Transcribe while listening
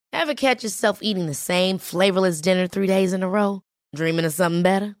Ever catch yourself eating the same flavorless dinner 3 days in a row? Dreaming of something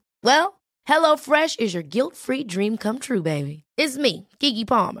better? Well, HelloFresh is your guilt-free dream come true, baby. It's me, Keke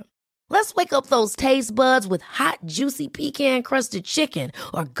Palmer. Let's wake up those taste buds with hot, juicy pecan-crusted chicken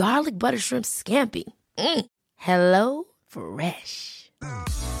or garlic butter shrimp scampi. Hello Fresh.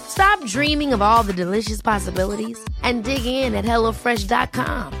 Stop dreaming of all the delicious possibilities and dig in at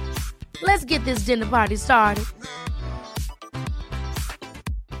HelloFresh.com. Let's get this dinner party started.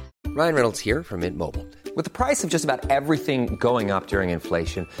 Ryan Reynolds here from Mint Mobile. With the price of just about everything going up during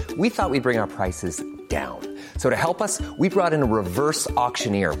inflation, we thought we'd bring our prices down. So to help us, we brought in a reverse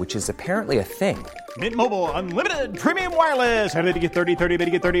auctioneer, which is apparently a thing. Mint Mobile Unlimited Premium Wireless. How to get 30, 30, bit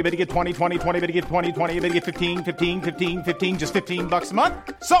to get 30, bit to get 20, 20, 20, bit to get 20, 20, bit to get 15, 15, 15, 15, just $15 a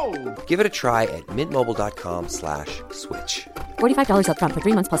month? Sold! Give it a try at mintmobile.com/switch. $45 up front for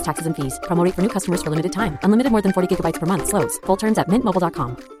 3 months plus taxes and fees. Promo rate for new customers for limited time. Unlimited more than 40 gigabytes per month. Slows full terms at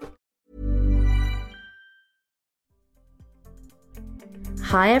mintmobile.com.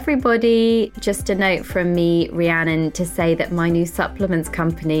 Hi everybody, just a note from me, Rhiannon, to say that my new supplements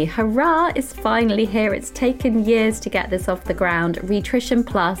company, hurrah, is finally here. It's taken years to get this off the ground. Rhitrition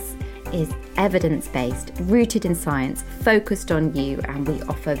Plus is evidence-based, rooted in science, focused on you, and we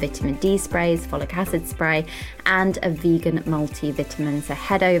offer vitamin D sprays, folic acid spray, and a vegan multivitamin. So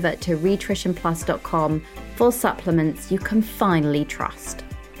head over to rhitritionplus.com for supplements you can finally trust.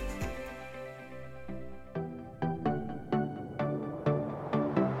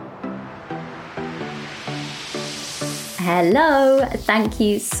 Hello, thank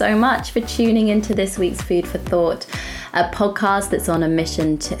you so much for tuning into this week's Food for Thought, a podcast that's on a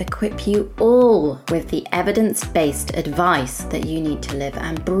mission to equip you all with the evidence-based advice that you need to live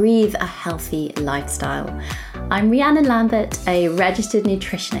and breathe a healthy lifestyle. I'm Rhiannon Lambert, a registered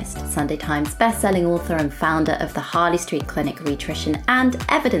nutritionist, Sunday Times bestselling author and founder of the Harley Street Clinic Rhitrition and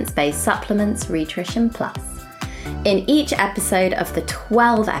evidence-based supplements Rhitrition Plus. In each episode of the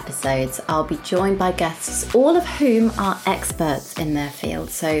 12 episodes, I'll be joined by guests, all of whom are experts in their field.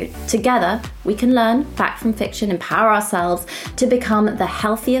 So together, we can learn, fact from fiction, empower ourselves to become the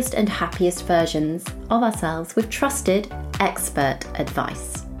healthiest and happiest versions of ourselves with trusted expert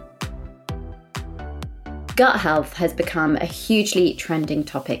advice. Gut health has become a hugely trending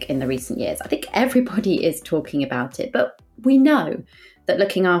topic in the recent years. I think everybody is talking about it, but we know that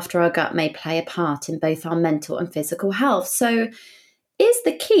looking after our gut may play a part in both our mental and physical health. So is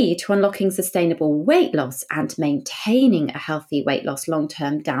the key to unlocking sustainable weight loss and maintaining a healthy weight loss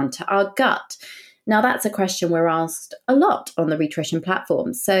long-term down to our gut? Now, that's a question we're asked a lot on the Rhitrition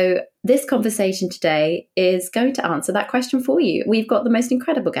platform. So this conversation today is going to answer that question for you. We've got the most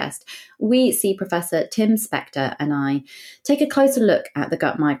incredible guest. We see Professor Tim Spector and I take a closer look at the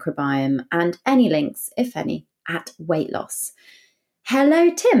gut microbiome and any links, if any, at weight loss. Hello,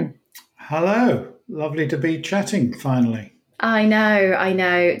 Tim. Hello. Lovely to be chatting finally. I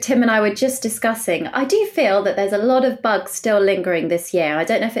know. Tim and I were just discussing, I do feel that there's a lot of bugs still lingering this year. I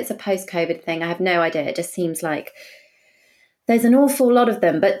don't know if it's a post-COVID thing. I have no idea. It just seems like there's an awful lot of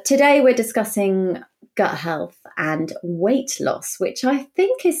them. But today we're discussing gut health and weight loss, which I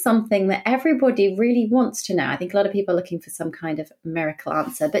think is something that everybody really wants to know. I think a lot of people are looking for some kind of miracle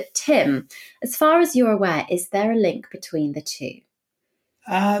answer. But Tim, as far as you're aware, is there a link between the two?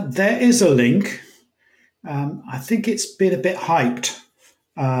 There is a link. I think it's been a bit hyped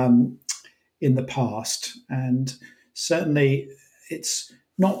in the past, and certainly it's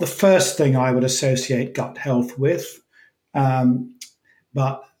not the first thing I would associate gut health with.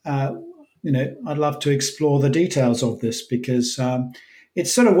 But I'd love to explore the details of this because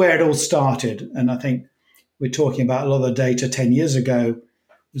it's sort of where it all started. And I think we're talking about a lot of the data 10 years ago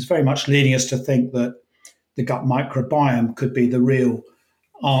was very much leading us to think that the gut microbiome could be the real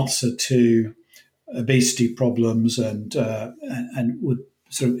answer to obesity problems and would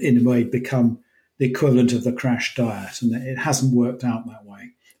sort of in a way become the equivalent of the crash diet. And it hasn't worked out that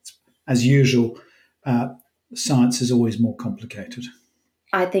way. As usual, science is always more complicated.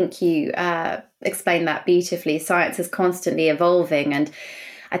 I think you explained that beautifully. Science is constantly evolving, and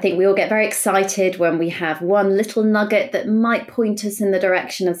I think we all get very excited when we have one little nugget that might point us in the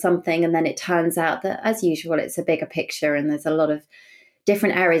direction of something, and then it turns out that, as usual, it's a bigger picture and there's a lot of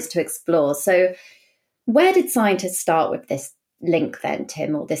different areas to explore. So where did scientists start with this link then,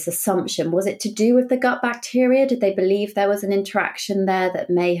 Tim, or this assumption? Was it to do with the gut bacteria? Did they believe there was an interaction there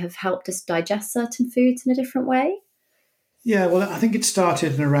that may have helped us digest certain foods in a different way? Yeah, well, I think it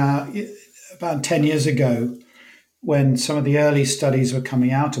started around about 10 years ago when some of the early studies were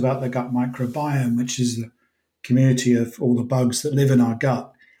coming out about the gut microbiome, which is the community of all the bugs that live in our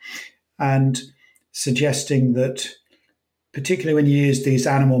gut, and suggesting that particularly when you use these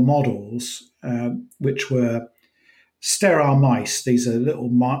animal models, which were sterile mice. These are little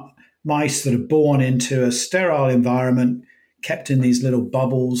mice that are born into a sterile environment, kept in these little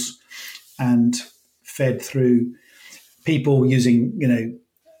bubbles and fed through people using,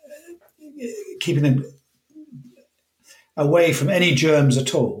 keeping them away from any germs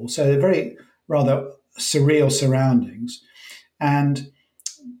at all. So they're very rather surreal surroundings. And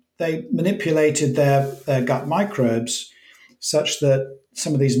they manipulated their gut microbes such that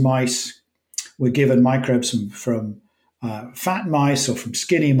some of these mice were given microbes from fat mice or from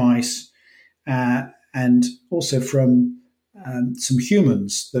skinny mice, and also from some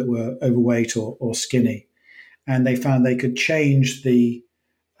humans that were overweight or skinny. And they found they could change the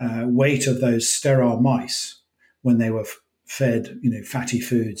weight of those sterile mice when they were fed, fatty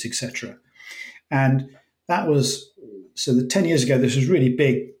foods, etc. And that was, so that 10 years ago, this was really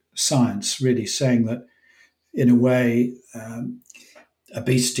big science, really saying that in a way,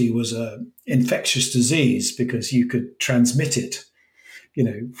 obesity was an infectious disease because you could transmit it,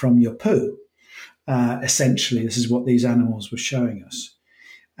 from your poo. Essentially, this is what these animals were showing us.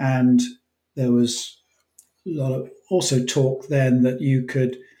 And there was a lot of also talk then that you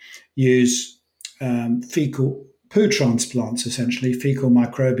could use fecal poo transplants, essentially fecal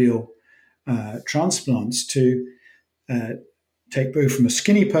microbial transplants, to take poo from a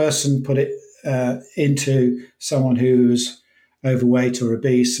skinny person, put it into someone who's overweight or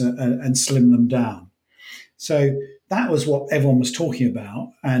obese, and slim them down. So that was what everyone was talking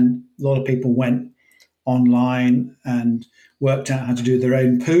about, and a lot of people went online and worked out how to do their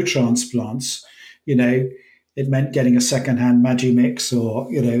own poo transplants. It meant getting a secondhand Magimix or,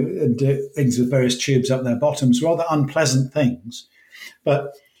 and do things with various tubes up their bottoms, rather unpleasant things.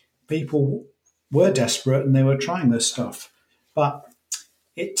 But people were desperate and they were trying this stuff. But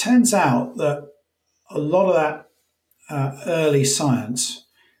it turns out that a lot of that early science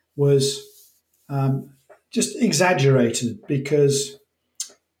was just exaggerated because,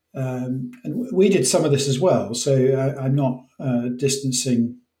 and we did some of this as well, so I'm not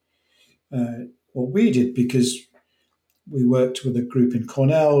distancing what we did, because we worked with a group in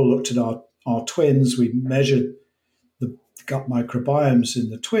Cornell, looked at our twins, we measured the gut microbiomes in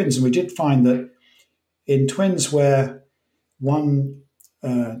the twins, and we did find that in twins where one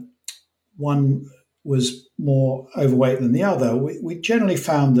was more overweight than the other, we generally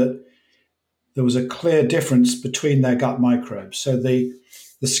found that there was a clear difference between their gut microbes. So the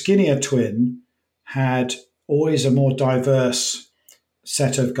skinnier twin had always a more diverse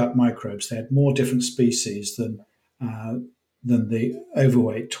set of gut microbes. They had more different species than the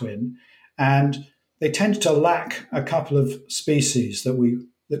overweight twin, and they tended to lack a couple of species that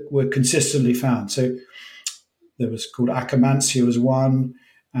were consistently found. So there was called Akkermansia was one,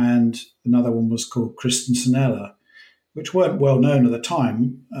 and another one was called Christensenella, which weren't well known at the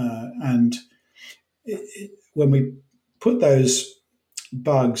time. And when we put those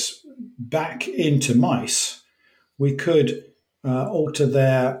bugs back into mice, we could alter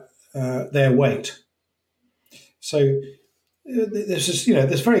their weight. So this is,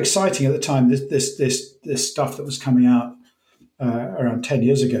 this very exciting at the time. This stuff that was coming out around 10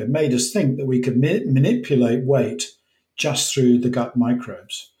 years ago made us think that we could manipulate weight just through the gut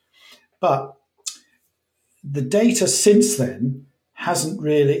microbes. But the data since then hasn't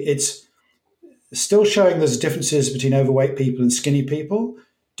really, it's still showing there's differences between overweight people and skinny people.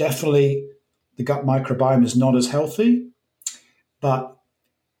 Definitely the gut microbiome is not as healthy, but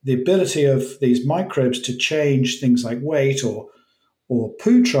the ability of these microbes to change things like weight or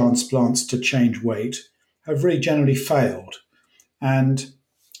poo transplants to change weight have really generally failed. And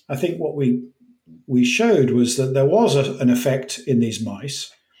I think what we showed was that there was an effect in these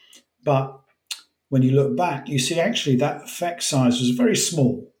mice, but when you look back, you see actually that effect size was very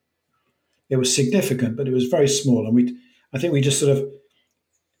small. It was significant, but it was very small. And I think we just sort of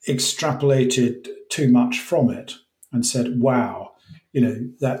extrapolated too much from it and said, wow,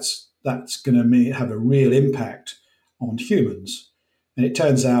 that's going to have a real impact on humans. And it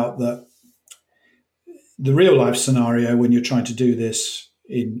turns out that the real life scenario, when you're trying to do this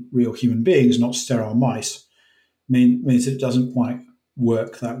in real human beings, not sterile mice, means it doesn't quite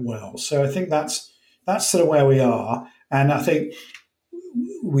work that well. So I think that's sort of where we are. And I think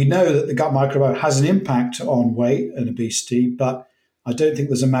we know that the gut microbiome has an impact on weight and obesity, but I don't think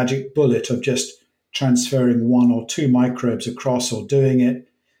there's a magic bullet of just transferring one or two microbes across or doing it.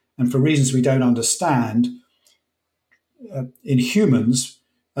 And for reasons we don't understand, in humans,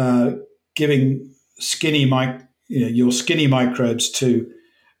 giving your skinny microbes to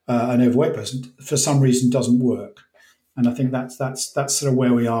an overweight person for some reason doesn't work. And I think that's sort of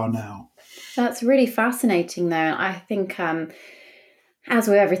where we are now. That's really fascinating, though. I think, as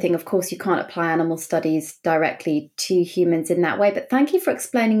with everything, of course, you can't apply animal studies directly to humans in that way. But thank you for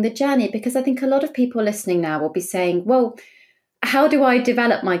explaining the journey, because I think a lot of people listening now will be saying, well, how do I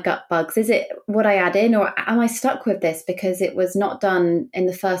develop my gut bugs? Is it what I add in, or am I stuck with this because it was not done in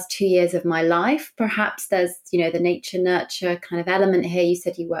the first 2 years of my life? Perhaps there's, the nature nurture kind of element here. You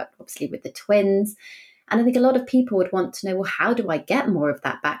said you worked obviously with the twins. And I think a lot of people would want to know, well, how do I get more of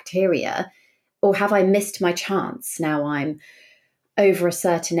that bacteria? Or have I missed my chance now I'm over a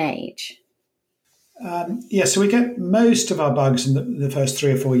certain age? So we get most of our bugs in the first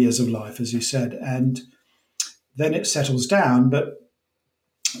 3 or 4 years of life, as you said, and then it settles down. But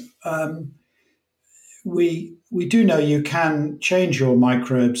we do know you can change your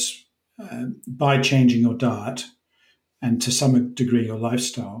microbes by changing your diet and to some degree your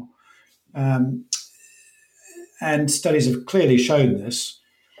lifestyle. And studies have clearly shown this.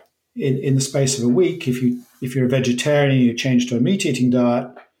 In the space of a week, if you're a vegetarian and you change to a meat-eating diet,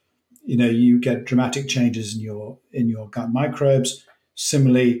 you get dramatic changes in your gut microbes.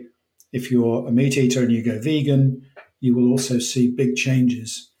 Similarly, if you're a meat eater and you go vegan, you will also see big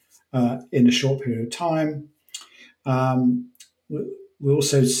changes in a short period of time. We've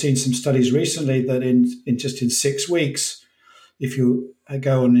also seen some studies recently that in 6 weeks, if you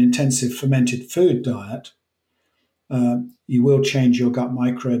go on an intensive fermented food diet, you will change your gut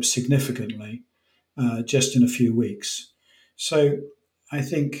microbes significantly just in a few weeks. So I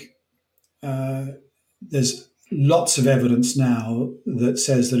think there's lots of evidence now that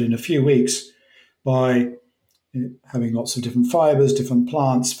says that in a few weeks, by having lots of different fibers, different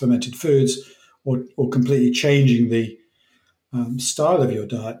plants, fermented foods, or completely changing the style of your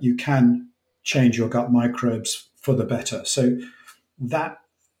diet, you can change your gut microbes for the better. So that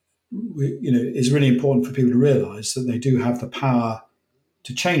is really important for people to realize that they do have the power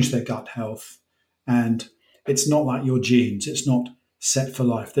to change their gut health. And it's not like your genes, it's not set for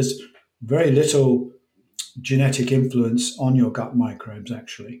life. There's very little genetic influence on your gut microbes,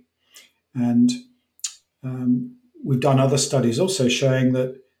 actually. And we've done other studies also showing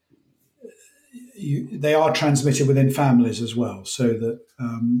that they are transmitted within families as well, so that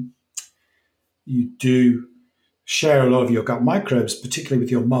you do share a lot of your gut microbes, particularly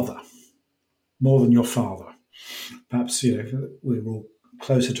with your mother, more than your father. Perhaps, we're all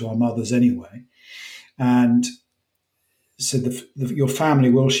closer to our mothers anyway. And so your family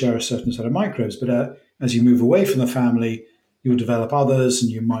will share a certain set of microbes, but as you move away from the family, you'll develop others,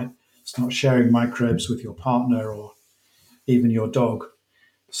 and you might start sharing microbes with your partner or even your dog.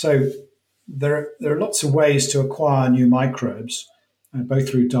 So there are lots of ways to acquire new microbes, both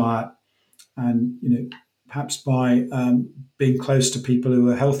through diet and perhaps by being close to people who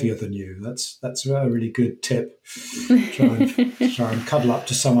are healthier than you. That's a really good tip. Try and cuddle up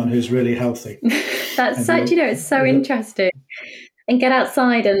to someone who's really healthy. That's such, it's so interesting. And get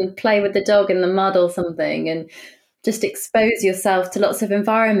outside and play with the dog in the mud or something, and just expose yourself to lots of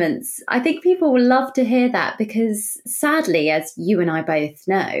environments. I think people will love to hear that, because sadly, as you and I both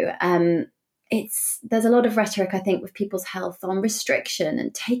know, there's a lot of rhetoric, I think, with people's health on restriction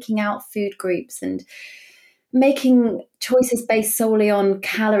and taking out food groups and making choices based solely on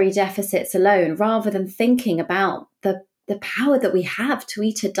calorie deficits alone, rather than thinking about the power that we have to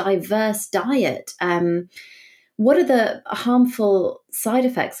eat a diverse diet. What are the harmful side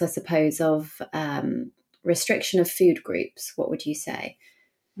effects, I suppose, of restriction of food groups? What would you say?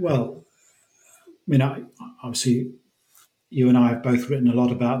 Well, obviously, you and I have both written a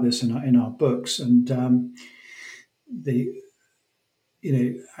lot about this in our books, and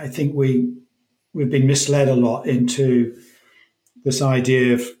I think we've been misled a lot into this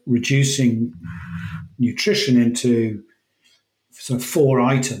idea of reducing nutrition into sort of 4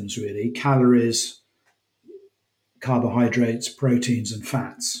 items, really: calories, carbohydrates, proteins, and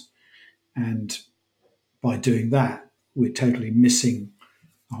fats. And by doing that, we're totally missing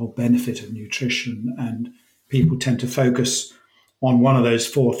the whole benefit of nutrition. And people tend to focus on one of those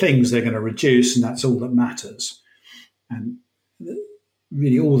 4 things they're going to reduce, and that's all that matters. And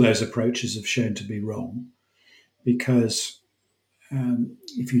really, all those approaches have shown to be wrong, because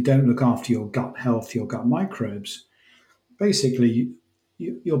if you don't look after your gut health, your gut microbes, basically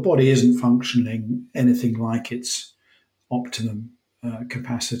your body isn't functioning anything like its optimum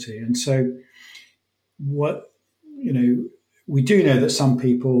capacity. And so we do know that some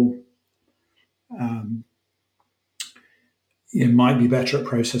people might be better at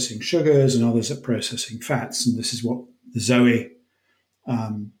processing sugars and others at processing fats. And this is what the Zoe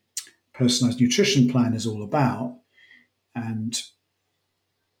personalized nutrition plan is all about.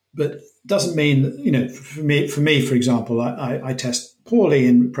 But it doesn't mean that, for me, for example, I test poorly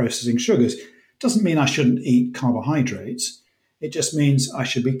in processing sugars. Doesn't mean I shouldn't eat carbohydrates. It just means I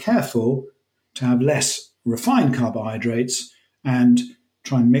should be careful to have less refined carbohydrates and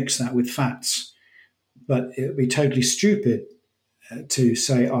try and mix that with fats. But it would be totally stupid to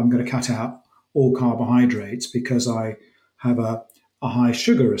say I'm going to cut out all carbohydrates because I have a high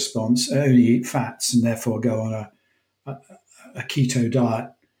sugar response, I only eat fats and therefore go on a keto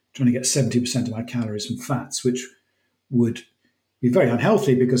diet, trying to get 70% of my calories from fats, which would be very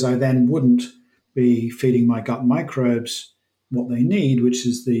unhealthy because I then wouldn't be feeding my gut microbes what they need, which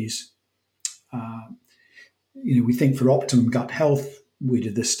is these, we think for optimum gut health, we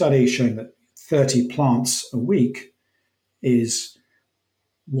did this study showing that 30 plants a week is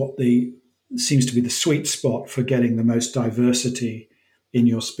what seems to be the sweet spot for getting the most diversity in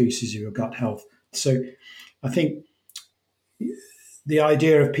your species, your gut health. So I think the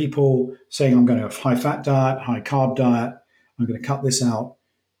idea of people saying, I'm going to have high fat diet, high carb diet, I'm going to cut this out,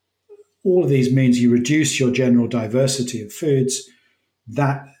 all of these means you reduce your general diversity of foods.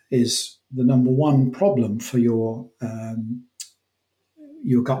 That is the number one problem for your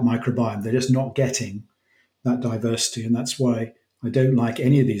gut microbiome. They're just not getting that diversity, and that's why I don't like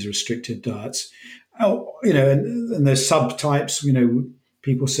any of these restricted diets. Oh, and there's subtypes.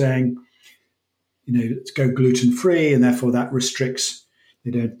 People saying, let's go gluten free, and therefore that restricts. They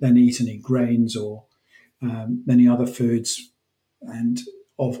don't then eat any grains or many other foods, and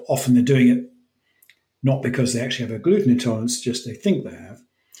often they're doing it not because they actually have a gluten intolerance, just they think they have.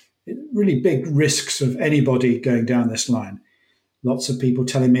 Really big risks of anybody going down this line. Lots of people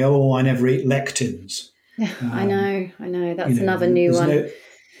telling me, "Oh, I never eat lectins." I know. That's another new one.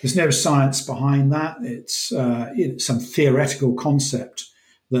 There's no science behind that. It's some theoretical concept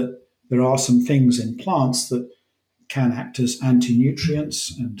that there are some things in plants that can act as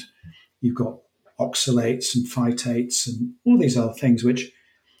anti-nutrients, and you've got oxalates and phytates and all these other things which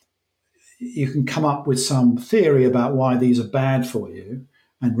you can come up with some theory about why these are bad for you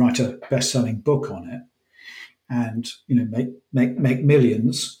and write a best-selling book on it and make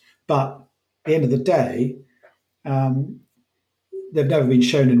millions. But at the end of the day, they've never been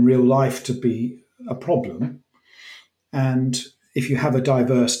shown in real life to be a problem. And if you have a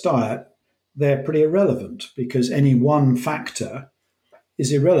diverse diet, they're pretty irrelevant because any one factor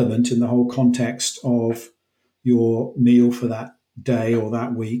is irrelevant in the whole context of your meal for that day or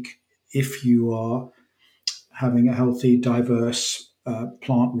that week if you are having a healthy, diverse,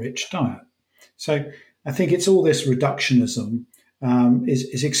 plant-rich diet. So I think it's all this reductionism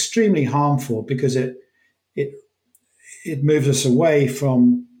is extremely harmful because it moves us away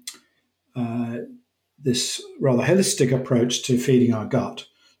from this rather holistic approach to feeding our gut,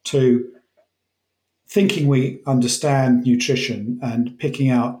 to thinking we understand nutrition and picking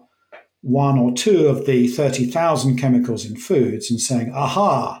out one or two of the 30,000 chemicals in foods and saying,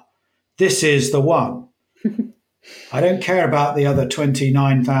 aha, this is the one. I don't care about the other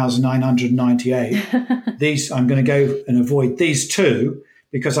 29,998. These, I'm going to go and avoid these two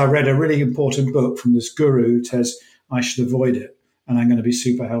because I read a really important book from this guru who says I should avoid it and I'm going to be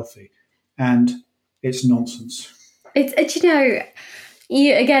super healthy. And it's nonsense.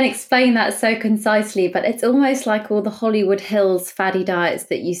 You again explain that so concisely, but it's almost like all the Hollywood Hills fatty diets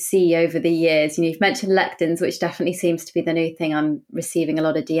that you see over the years. You've mentioned lectins, which definitely seems to be the new thing I'm receiving a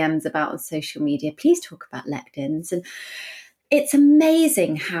lot of DMs about on social media. Please talk about lectins. And it's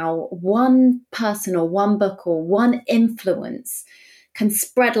amazing how one person or one book or one influence can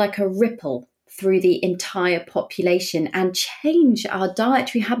spread like a ripple through the entire population and change our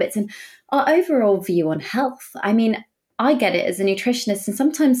dietary habits and our overall view on health. I mean, I get it as a nutritionist, and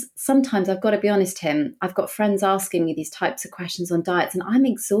sometimes I've got to be honest, Tim, I've got friends asking me these types of questions on diets, and I'm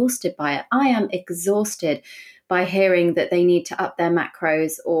exhausted by it. I am exhausted by hearing that they need to up their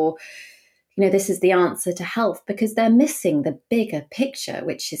macros or, this is the answer to health, because they're missing the bigger picture,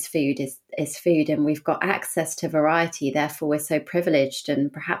 which is food is food, and we've got access to variety. Therefore, we're so privileged,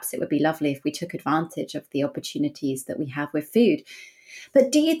 and perhaps it would be lovely if we took advantage of the opportunities that we have with food.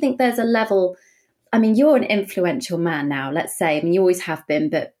 But do you think there's a level? I mean, you're an influential man now, let's say. I mean, you always have been,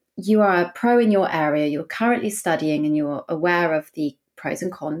 but you are a pro in your area. You're currently studying and you're aware of the pros and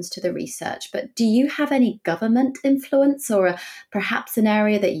cons to the research. But do you have any government influence or perhaps an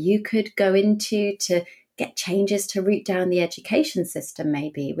area that you could go into to get changes to root down the education system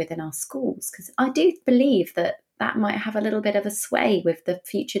maybe within our schools? Because I do believe that might have a little bit of a sway with the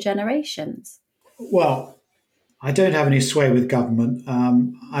future generations. Well, I don't have any sway with government.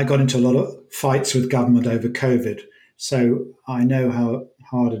 I got into a lot of fights with government over COVID, so I know how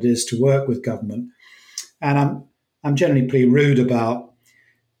hard it is to work with government. And I'm generally pretty rude about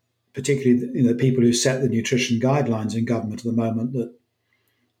particularly the people who set the nutrition guidelines in government at the moment that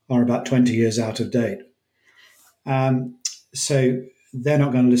are about 20 years out of date. So they're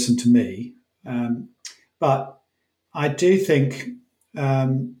not going to listen to me. But I do think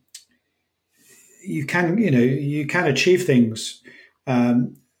you can achieve things.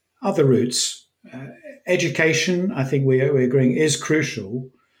 Other routes, education, I think we're agreeing, is crucial.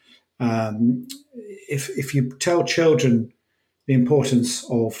 If you tell children the importance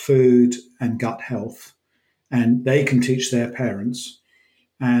of food and gut health, and they can teach their parents,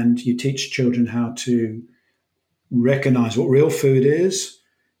 and you teach children how to recognize what real food is,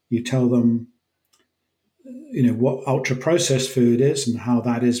 you tell them, what ultra-processed food is and how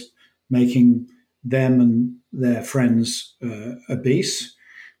that is making them and their friends obese,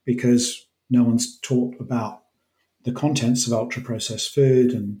 because no one's taught about the contents of ultra-processed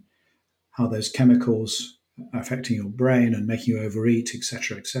food and how those chemicals are affecting your brain and making you overeat,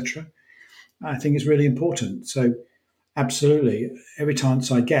 etc., etc. I think is really important. So, absolutely, every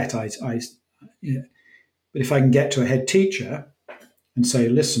chance I get, but if I can get to a head teacher and say,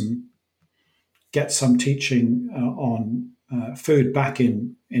 listen, get some teaching on food back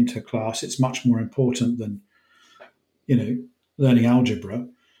into class, it's much more important than, learning algebra.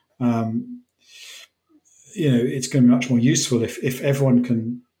 It's going to be much more useful if everyone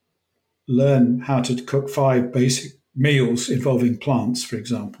can learn how to cook 5 basic meals involving plants, for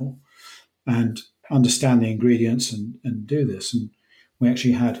example, and understand the ingredients and do this. And we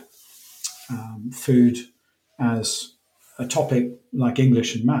actually had food as a topic like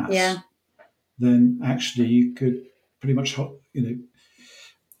English and maths. Yeah. Then actually you could pretty much hope to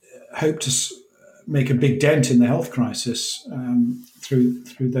make a big dent in the health crisis through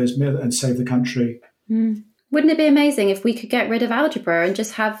those meals and save the country. Wouldn't it be amazing if we could get rid of algebra and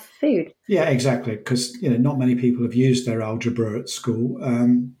just have food? Yeah, exactly, because not many people have used their algebra at school,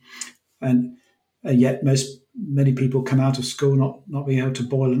 and yet many people come out of school not being able to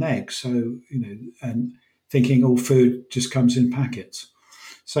boil an egg. So and thinking all food just comes in packets.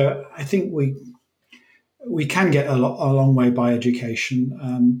 So I think we can get a long way by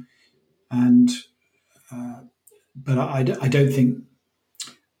education, but I don't think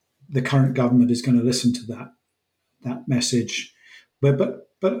the current government is going to listen to that message. But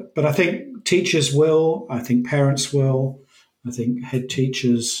I think teachers will. I think parents will. I think head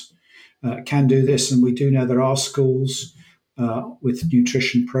teachers can do this, and we do know there are schools with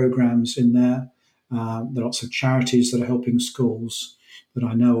nutrition programs in there. There are lots of charities that are helping schools that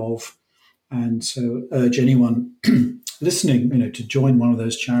I know of, and so urge anyone listening, to join one of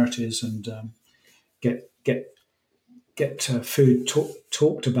those charities and get food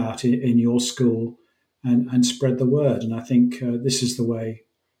talked about in your school and spread the word. And I think this is the way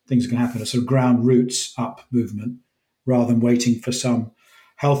things can happen, a sort of ground roots up movement, rather than waiting for some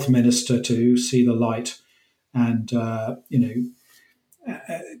health minister to see the light and,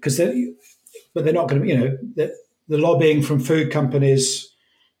 because they're not going to, the lobbying from food companies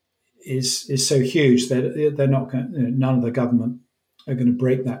is so huge that they're not going, none of the government are going to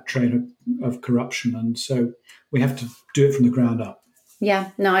break that train of corruption. And so we have to do it from the ground up.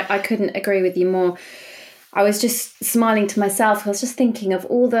 Yeah, no, I couldn't agree with you more. I was just smiling to myself. I was just thinking of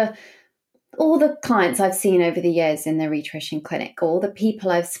all the clients I've seen over the years in the Rituition Clinic, all the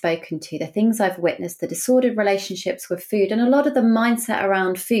people I've spoken to, the things I've witnessed, the disordered relationships with food, and a lot of the mindset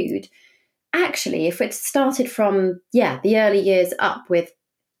around food. Actually, if it started from, the early years up with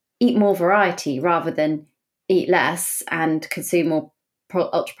eat more variety rather than eat less and consume more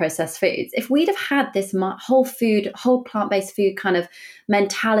ultra-processed foods, if we'd have had this whole plant-based food kind of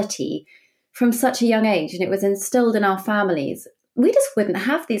mentality from such a young age, and it was instilled in our families, we just wouldn't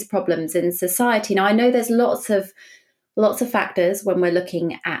have these problems in society. Now, I know there's lots of factors when we're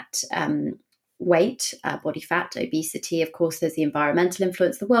looking at weight, body fat, obesity. Of course, there's the environmental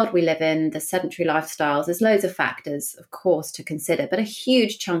influence, the world we live in, the sedentary lifestyles. There's loads of factors, of course, to consider, but a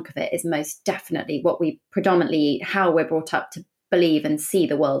huge chunk of it is most definitely what we predominantly eat, how we're brought up to believe and see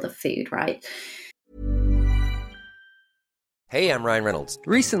the world of food, right? Hey, I'm Ryan Reynolds.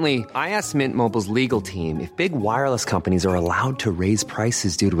 Recently, I asked Mint Mobile's legal team if big wireless companies are allowed to raise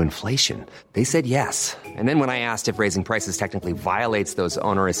prices due to inflation. They said yes. And then when I asked if raising prices technically violates those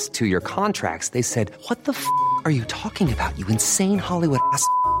onerous 2-year contracts, they said, "What the f*** are you talking about, you insane Hollywood ass?"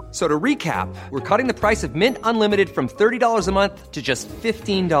 So to recap, we're cutting the price of Mint Unlimited from $30 a month to just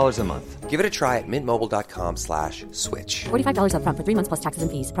 $15 a month. Give it a try at mintmobile.com/switch. $45 up front for 3 months plus taxes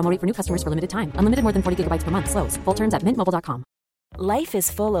and fees. Promo rate for new customers for limited time. Unlimited more than 40 gigabytes per month. Slows full terms at mintmobile.com. Life is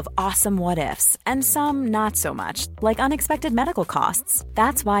full of awesome what-ifs, and some not so much, like unexpected medical costs.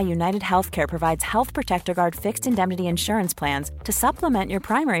 That's why United Healthcare provides Health Protector Guard fixed indemnity insurance plans to supplement your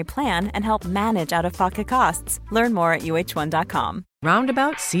primary plan and help manage out-of-pocket costs. Learn more at uh1.com.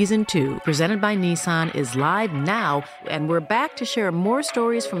 Roundabout Season 2, presented by Nissan, is live now, and we're back to share more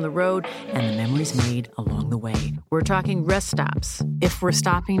stories from the road and the memories made along the way. We're talking rest stops. If we're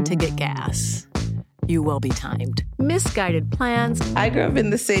stopping to get gas, you will be timed. Misguided plans. I grew up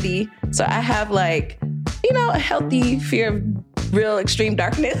in the city, so I have a healthy fear of real extreme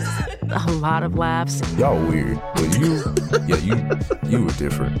darkness. A lot of laughs. Y'all weird, but you were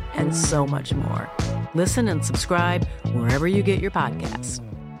different. And so much more. Listen and subscribe wherever you get your podcasts.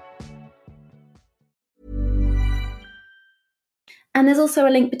 And there's also a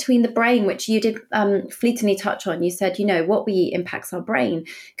link between the brain, which you did fleetingly touch on. You said, what we eat impacts our brain.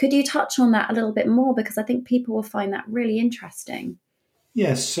 Could you touch on that a little bit more? Because I think people will find that really interesting.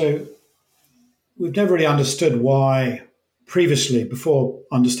 Yes, so we've never really understood why previously, before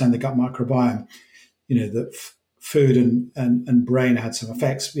understanding the gut microbiome, that food and brain had some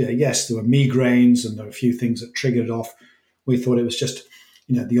effects. Yes, there were migraines and there were a few things that triggered it off. We thought it was just,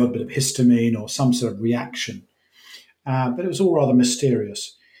 the odd bit of histamine or some sort of reaction. But it was all rather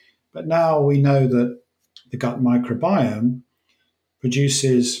mysterious. But now we know that the gut microbiome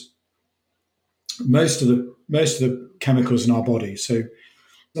produces most of the chemicals in our body. So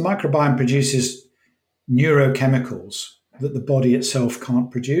the microbiome produces neurochemicals that the body itself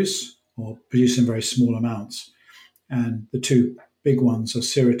can't produce or produce in very small amounts. And the two big ones are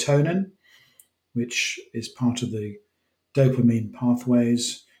serotonin, which is part of the dopamine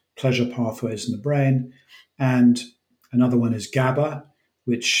pathways, pleasure pathways in the brain, and another one is GABA,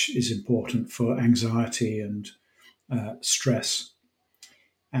 which is important for anxiety and stress.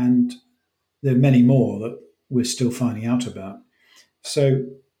 And there are many more that we're still finding out about. So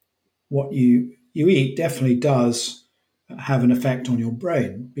what you eat definitely does have an effect on your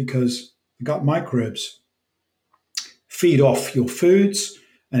brain, because the gut microbes feed off your foods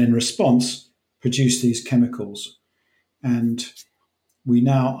and in response produce these chemicals. And we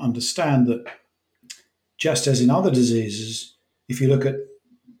now understand that just as in other diseases, if you look at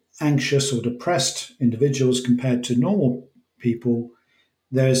anxious or depressed individuals compared to normal people,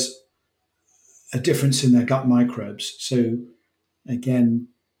 there's a difference in their gut microbes. So again,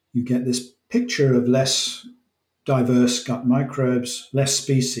 you get this picture of less diverse gut microbes, less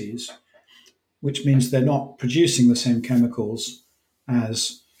species, which means they're not producing the same chemicals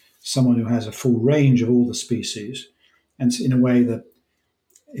as someone who has a full range of all the species. And in a way that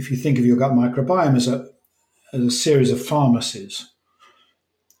if you think of your gut microbiome as a series of pharmacies,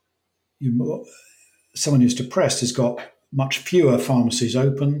 someone who's depressed has got much fewer pharmacies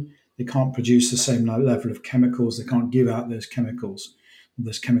open. They can't produce the same level of chemicals. They can't give out those chemicals,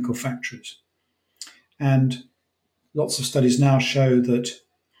 those chemical factories. And lots of studies now show that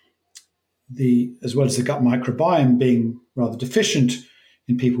as well as the gut microbiome being rather deficient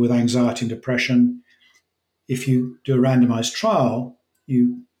in people with anxiety and depression, if you do a randomized trial,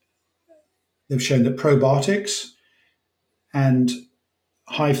 they've shown that probiotics and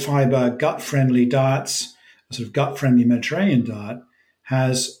high-fiber, gut-friendly diets, a sort of gut-friendly Mediterranean diet,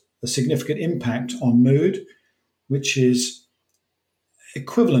 has a significant impact on mood, which is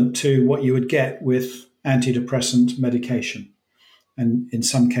equivalent to what you would get with antidepressant medication, and in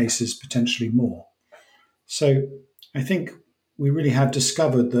some cases, potentially more. So I think we really have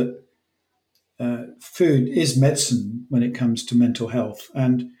discovered that food is medicine when it comes to mental health.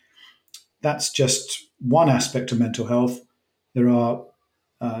 And that's just one aspect of mental health. There are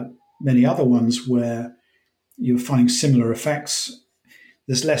many other ones where you're finding similar effects.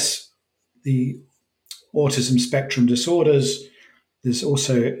 There's less the autism spectrum disorders. There's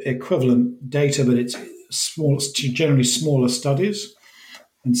also equivalent data, but it's generally smaller studies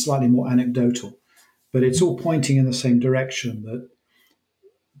and slightly more anecdotal. But it's all pointing in the same direction, that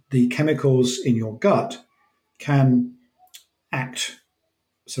the chemicals in your gut can act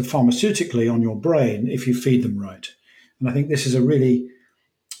so pharmaceutically on your brain if you feed them right. And I think this is a really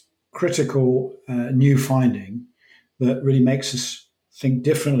critical new finding that really makes us think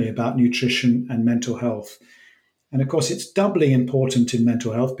differently about nutrition and mental health. And of course, it's doubly important in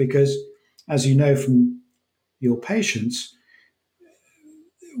mental health because, as you know from your patients,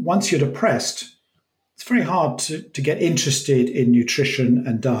 once you're depressed, it's very hard to get interested in nutrition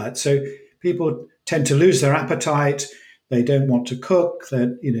and diet. So people tend to lose their appetite. They don't want to cook.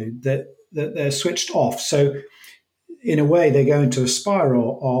 They're switched off. So in a way, they go into a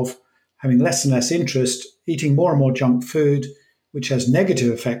spiral of having less and less interest, eating more and more junk food, which has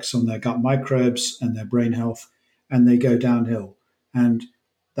negative effects on their gut microbes and their brain health, and they go downhill. and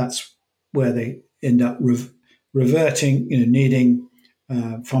that's where they end up reverting, needing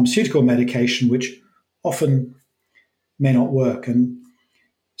pharmaceutical medication, which often may not work. And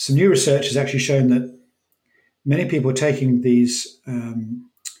some new research has actually shown that many people taking these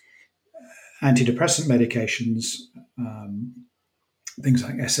antidepressant medications, things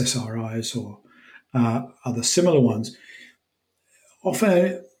like SSRIs or other similar ones,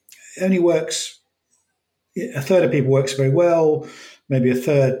 often only works, a third of people works very well, maybe a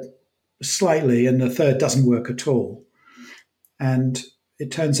third slightly, and a third doesn't work at all. And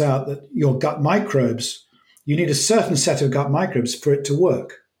it turns out that your gut microbes, you need a certain set of gut microbes for it to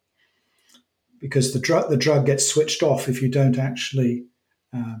work, because the drug gets switched off if you don't actually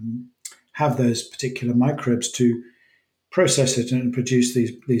have those particular microbes to process it and produce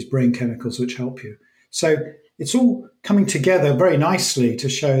these brain chemicals which help you. So it's all coming together very nicely to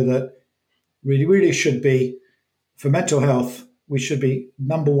show that really should be, for mental health, we should be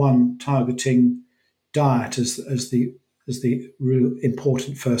number one targeting diet as the real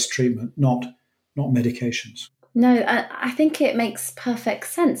important first treatment, not medications. No, I think it makes perfect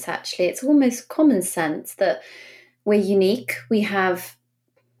sense, actually. It's almost common sense that we're unique. We have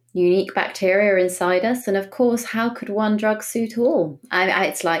unique bacteria inside us. And of course, how could one drug suit all?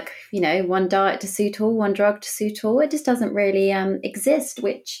 It's like, one diet to suit all, one drug to suit all. It just doesn't really exist,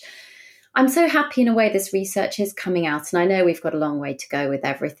 which I'm so happy in a way this research is coming out. And I know we've got a long way to go with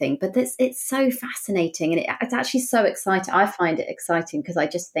everything, but it's so fascinating. And it's actually so exciting. I find it exciting because I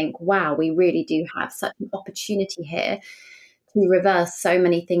just think, wow, we really do have such an opportunity here to reverse so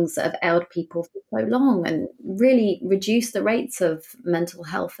many things that have ailed people for so long and really reduce the rates of mental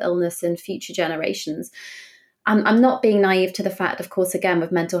health illness in future generations. I'm not being naive to the fact, of course, again,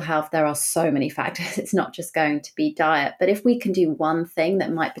 with mental health, there are so many factors. It's not just going to be diet. But if we can do one thing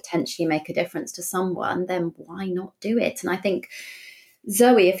that might potentially make a difference to someone, then why not do it? And I think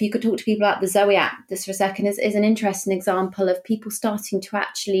Zoe, if you could talk to people about the Zoe app just for a second, is an interesting example of people starting to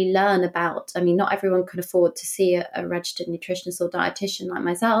actually learn about, not everyone can afford to see a registered nutritionist or dietitian like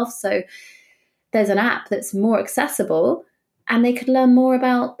myself. So there's an app that's more accessible and they could learn more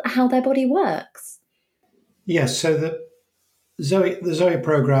about how their body works. Yes, so the Zoe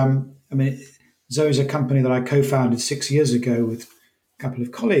program, Zoe's a company that I co-founded 6 years ago with a couple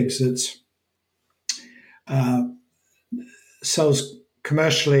of colleagues that sells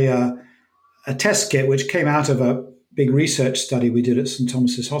commercially a test kit which came out of a big research study we did at St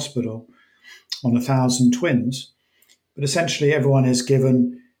Thomas's Hospital on 1,000 twins. But essentially everyone is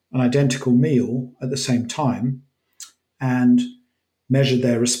given an identical meal at the same time and measured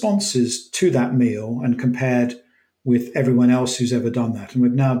their responses to that meal and compared with everyone else who's ever done that. And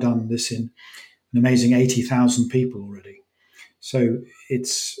we've now done this in an amazing 80,000 people already. So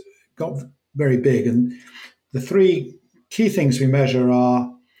it's got very big. And the three key things we measure are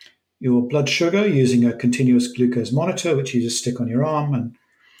your blood sugar using a continuous glucose monitor, which you just stick on your arm and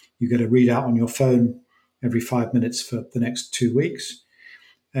you get a readout on your phone every 5 minutes for the next 2 weeks.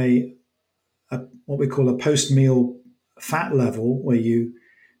 What we call a post-meal fat level, where you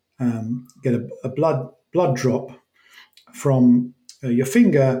get a blood drop from your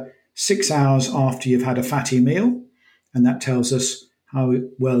finger 6 hours after you've had a fatty meal. And that tells us how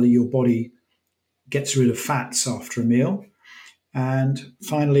well your body gets rid of fats after a meal. And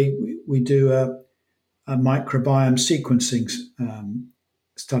finally, we do a microbiome sequencing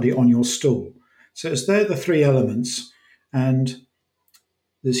study on your stool. So they're the three elements. And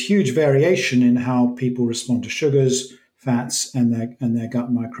there's huge variation in how people respond to sugars, fats, and their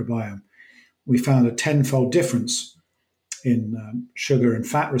gut microbiome. We found a 10-fold difference in sugar and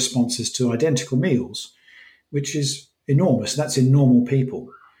fat responses to identical meals, which is enormous. That's in normal people.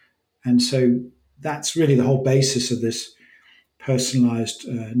 And so that's really the whole basis of this personalized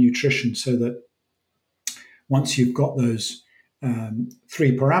nutrition, so that once you've got those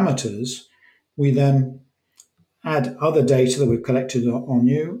three parameters, we then add other data that we've collected on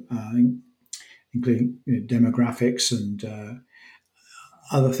you, including demographics and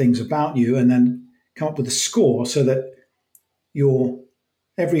other things about you, and then come up with a score so that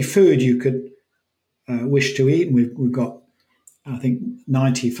every food you could wish to eat, and we've got, I think,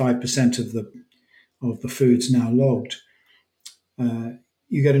 95% of the foods now logged.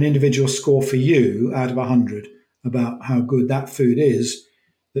 You get an individual score for you out of 100 about how good that food is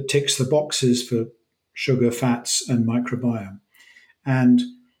that ticks the boxes for sugar, fats, and microbiome. And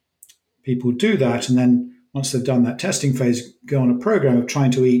people do that, and then once they've done that testing phase, go on a program of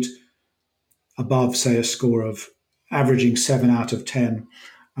trying to eat above, say, a score of averaging 7 out of 10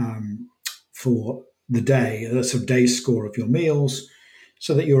 for the day. That's a day score of your meals,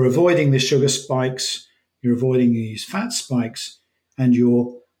 so that you're avoiding the sugar spikes, you're avoiding these fat spikes, and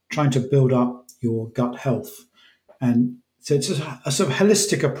you're trying to build up your gut health. And so it's a sort of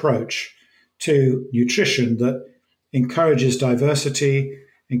holistic approach to nutrition that encourages diversity,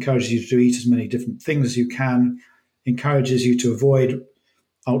 encourages you to eat as many different things as you can, encourages you to avoid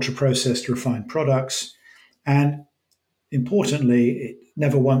ultra-processed refined products, and importantly, it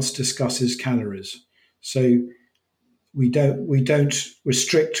never once discusses calories. So we don't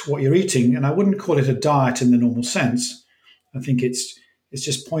restrict what you're eating, and I wouldn't call it a diet in the normal sense. I think it's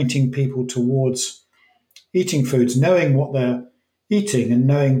just pointing people towards eating foods, knowing what they're eating,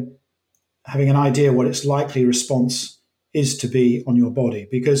 and having an idea what its likely response is to be on your body.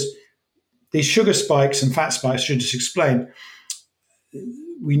 Because these sugar spikes and fat spikes, I should just explain,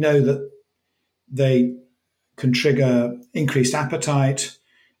 we know that they can trigger increased appetite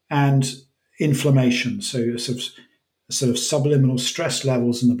and inflammation. So sort of subliminal stress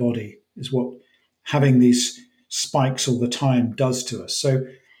levels in the body is what having these spikes all the time does to us. So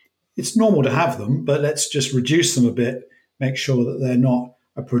it's normal to have them, but let's just reduce them a bit, make sure that they're not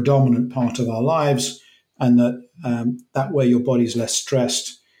a predominant part of our lives, and that way your body's less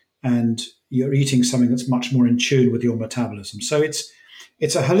stressed and you're eating something that's much more in tune with your metabolism. So it's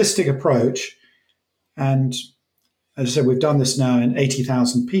a holistic approach. And as I said, we've done this now in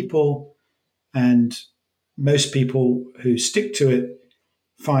 80,000 people, and most people who stick to it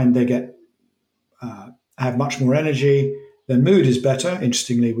find they have much more energy. Their mood is better.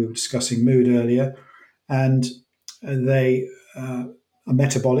 Interestingly, we were discussing mood earlier, and they are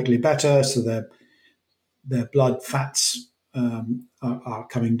metabolically better. So their blood fats are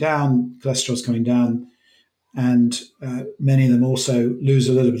coming down, cholesterol's coming down, and many of them also lose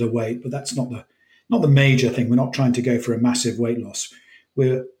a little bit of weight. But that's not the major thing. We're not trying to go for a massive weight loss.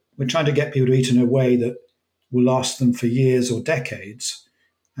 We're trying to get people to eat in a way that will last them for years or decades,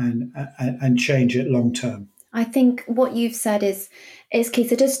 and change it long term. I think what you've said is key.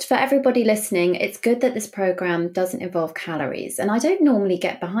 So just for everybody listening, it's good that this program doesn't involve calories. And I don't normally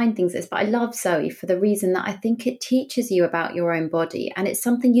get behind things like this, but I love Zoe for the reason that I think it teaches you about your own body. And it's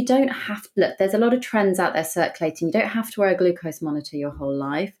something you don't have to look. There's a lot of trends out there circulating. You don't have to wear a glucose monitor your whole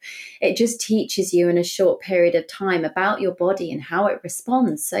life. It just teaches you in a short period of time about your body and how it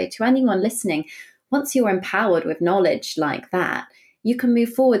responds. So to anyone listening, once you're empowered with knowledge like that, you can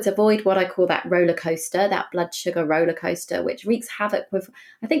move forwards, avoid what I call that roller coaster, that blood sugar roller coaster, which wreaks havoc with,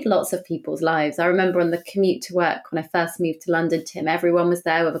 I think, lots of people's lives. I remember on the commute to work when I first moved to London, Tim, everyone was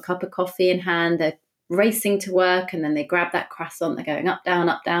there with a cup of coffee in hand. They're racing to work, and then they grab that croissant. They're going up,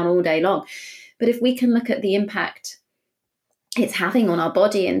 down all day long. But if we can look at the impact it's having on our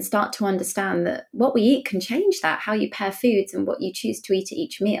body and start to understand that what we eat can change that, how you pair foods and what you choose to eat at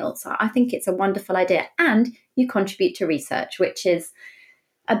each meal. So I think it's a wonderful idea. And you contribute to research, which is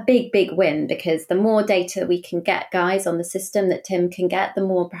a big, big win, because the more data we can get, guys, on the system that Tim can get, the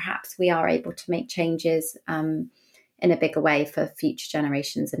more perhaps we are able to make changes in a bigger way for future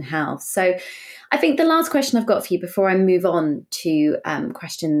generations and health. So I think the last question I've got for you before I move on to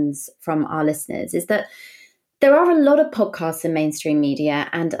questions from our listeners is that there are a lot of podcasts in mainstream media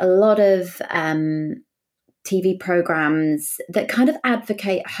and a lot of TV programs that kind of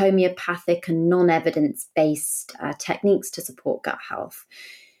advocate homeopathic and non-evidence-based techniques to support gut health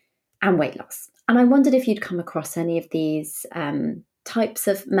and weight loss. And I wondered if you'd come across any of these types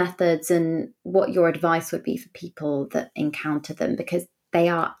of methods and what your advice would be for people that encounter them, because they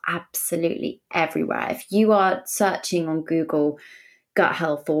are absolutely everywhere. If you are searching on Google gut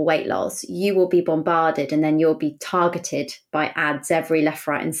health or weight loss, you will be bombarded, and then you'll be targeted by ads every left,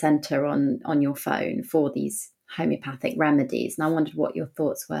 right and centre on your phone for these homeopathic remedies. And I wondered what your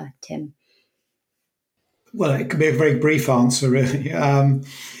thoughts were, Tim. Well, it could be a very brief answer, really.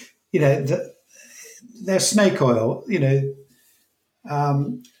 There's snake oil.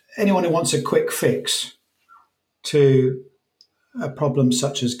 Anyone who wants a quick fix to a problem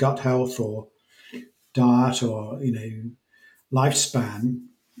such as gut health or diet or lifespan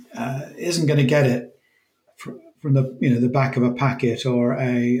isn't going to get it from the back of a packet or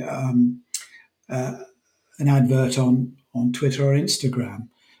an advert on Twitter or Instagram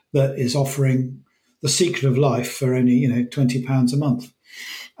that is offering the secret of life for only £20 a month.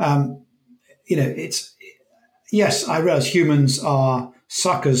 Yes, I realize humans are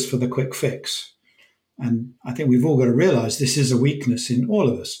suckers for the quick fix, and I think we've all got to realize this is a weakness in all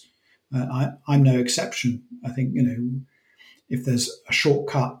of us. I'm no exception. I think if there's a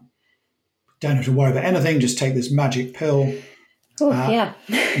shortcut, don't have to worry about anything. Just take this magic pill,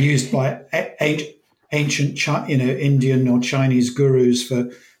 used by ancient, Indian or Chinese gurus for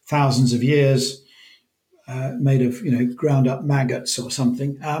thousands of years, made of ground up maggots or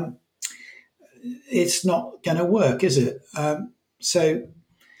something. It's not going to work, is it? So,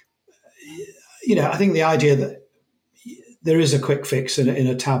 I think the idea that there is a quick fix in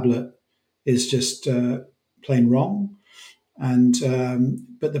a tablet is just plain wrong. And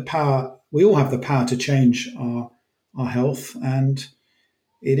but the power, we all have the power to change our health, and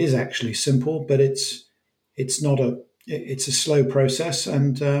it is actually simple, but it's a slow process,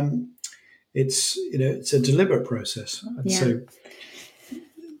 and it's a deliberate process. And so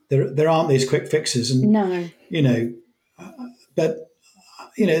there aren't these quick fixes, and but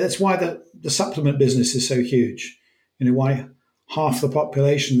that's why the supplement business is so huge. Why half the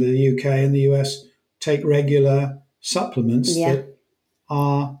population of the UK and the US take regular supplements that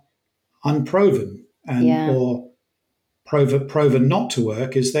are unproven or proven not to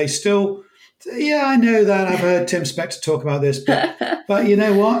work, is they still, I know that, I've heard Tim Spector talk about this, but you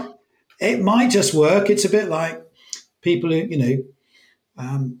know what? It might just work. It's a bit like people who,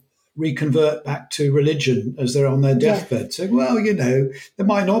 reconvert back to religion as they're on their deathbed. So, well, there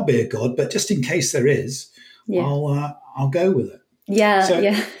might not be a God, but just in case there is, I'll go with it.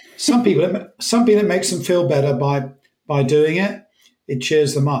 Some people it makes them feel better by doing it. It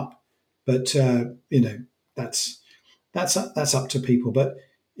cheers them up, but that's up to people. But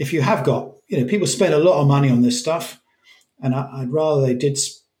if you have got, people spend a lot of money on this stuff, and I'd rather they did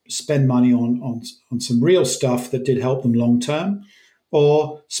spend money on some real stuff that did help them long term,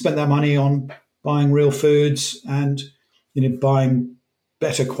 or spend their money on buying real foods and buying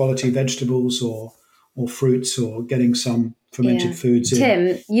better quality vegetables or fruits, or getting some fermented foods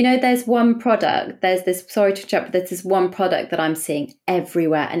in. Tim, there's one product, sorry to interrupt, but there's this one product that I'm seeing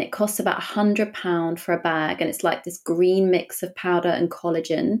everywhere, and it costs about £100 for a bag, and it's like this green mix of powder and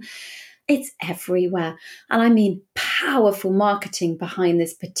collagen. It's everywhere. And I mean, powerful marketing behind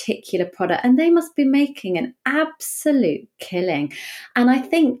this particular product, and they must be making an absolute killing. And I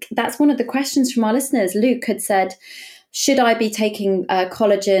think that's one of the questions from our listeners. Luke had said, should I be taking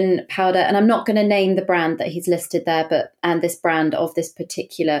collagen powder? And I'm not going to name the brand that he's listed there, and this brand of this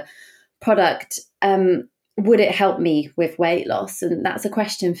particular product, would it help me with weight loss? And that's a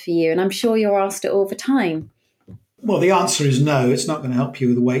question for you. And I'm sure you're asked it all the time. Well, the answer is no. It's not going to help you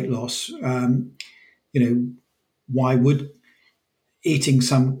with weight loss. Why would eating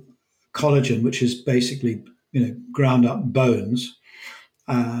some collagen, which is basically ground up bones,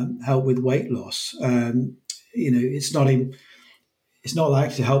 help with weight loss? It's not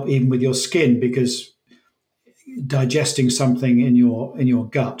likely to help even with your skin, because digesting something in your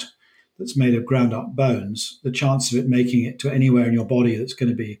gut that's made of ground up bones, the chance of it making it to anywhere in your body that's going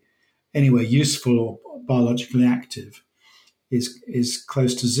to be anywhere useful or biologically active is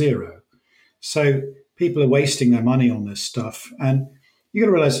close to zero. So people are wasting their money on this stuff, and you got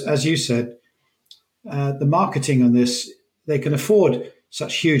to realize, as you said, the marketing on this, they can afford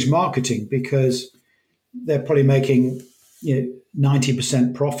such huge marketing because they're probably making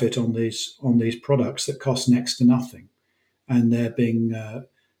 90% profit on these products that cost next to nothing, and they're being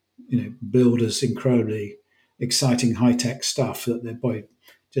billed as incredibly exciting high-tech stuff that they're probably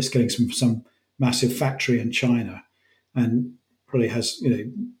just getting from some massive factory in China, and probably has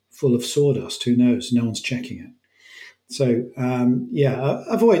full of sawdust. Who knows? No one's checking it. So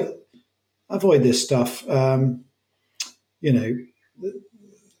avoid this stuff.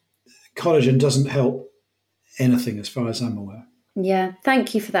 Collagen doesn't help anything as far as I'm aware. Yeah,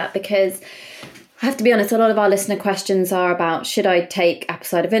 thank you for that, because I have to be honest, a lot of our listener questions are about, should I take apple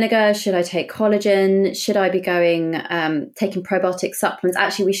cider vinegar? Should I take collagen? Should I be taking probiotic supplements?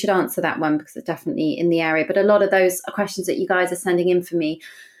 Actually, we should answer that one because it's definitely in the area. But a lot of those questions that you guys are sending in for me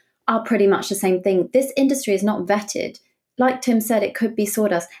are pretty much the same thing. This industry is not vetted. Like Tim said, it could be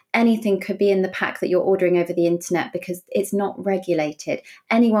sawdust. Anything could be in the pack that you're ordering over the internet because it's not regulated.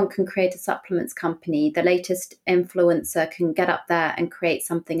 Anyone can create a supplements company. The latest influencer can get up there and create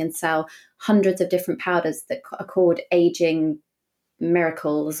something and sell hundreds of different powders that are called aging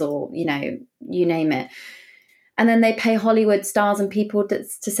miracles, or, you name it. And then they pay Hollywood stars and people to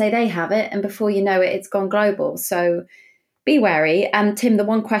say they have it. And before you know it, it's gone global. So be wary. Tim, the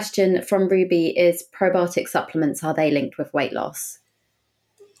one question from Ruby is, probiotic supplements, are they linked with weight loss?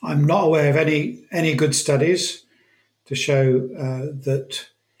 I'm not aware of any good studies to show that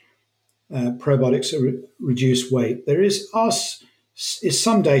probiotics reduce weight. There is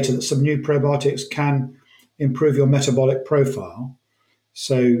some data that some new probiotics can improve your metabolic profile,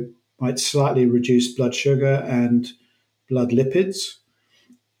 so might slightly reduce blood sugar and blood lipids.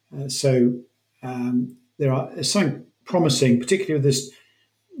 There are something promising, particularly with this,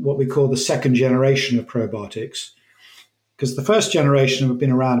 what we call the second generation of probiotics, because the first generation have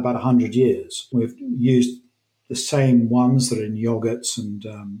been around about 100 years. We've used the same ones that are in yogurts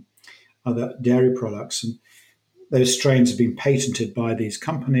and other dairy products, and those strains have been patented by these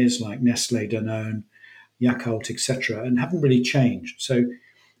companies like Nestle, Danone, Yakult, etc., and haven't really changed. So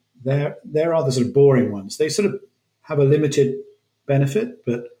there are the sort of boring ones. They sort of have a limited benefit,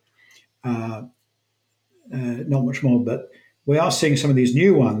 but not much more. But we are seeing some of these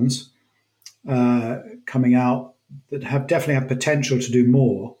new ones coming out that definitely have potential to do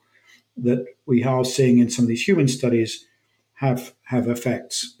more, that we are seeing in some of these human studies have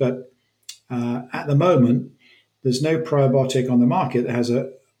effects. But at the moment, there's no probiotic on the market that has a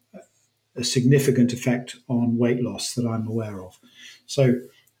significant effect on weight loss that I'm aware of. So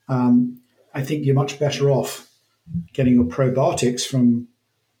I think you're much better off getting your probiotics from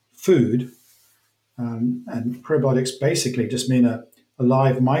food. And probiotics basically just mean a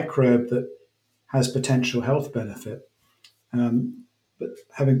live microbe that has potential health benefit. But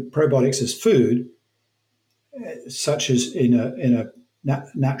having probiotics as food, such as in a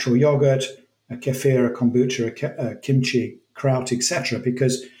natural yogurt, a kefir, a kombucha, a kimchi, kraut, etc.,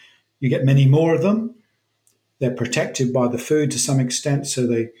 because you get many more of them. They're protected by the food to some extent, so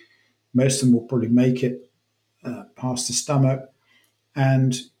most of them will probably make it past the stomach.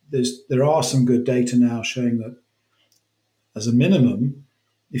 And there are some good data now showing that, as a minimum,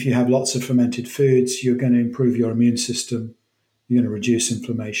 if you have lots of fermented foods, you're going to improve your immune system, you're going to reduce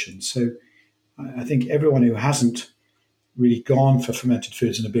inflammation. So I think everyone who hasn't really gone for fermented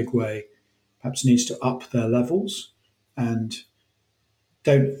foods in a big way perhaps needs to up their levels, and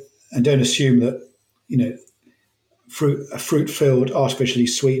don't assume that, you know, a fruit-filled, artificially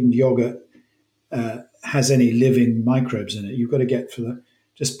sweetened yogurt has any living microbes in it. You've got to get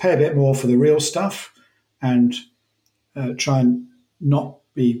just pay a bit more for the real stuff, and try and not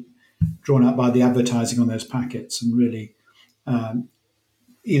be drawn out by the advertising on those packets, and really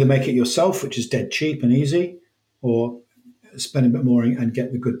either make it yourself, which is dead cheap and easy, or spend a bit more and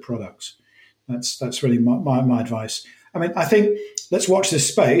get the good products. That's really my advice. I mean, I think let's watch this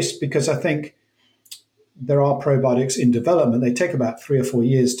space, because I think there are probiotics in development. They take about 3 or 4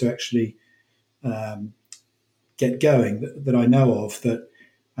 years to actually get going that I know of, that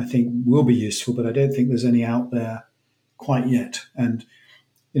I think will be useful, but I don't think there's any out there quite yet. And,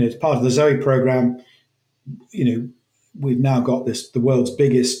 you know, as part of the Zoe program, you know, we've now got the world's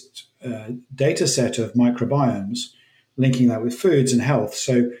biggest data set of microbiomes, linking that with foods and health.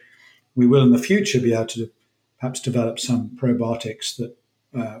 So we will in the future be able to perhaps develop some probiotics that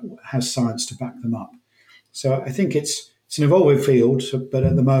has science to back them up. So I think it's an evolving field, but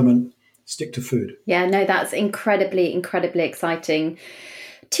at the moment, stick to food. Yeah, no, that's incredibly, incredibly exciting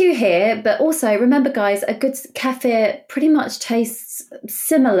to hear. But also remember, guys, a good kefir pretty much tastes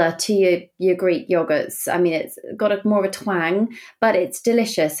similar to your Greek yogurts. I mean, it's got more of a twang, but it's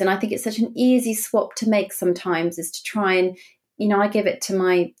delicious. And I think it's such an easy swap to make sometimes, is to try and, you know, I give it to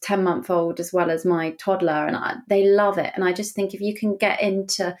my 10-month-old as well as my toddler, and they love it. And I just think if you can get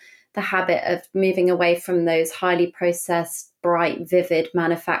into the habit of moving away from those highly processed, bright, vivid,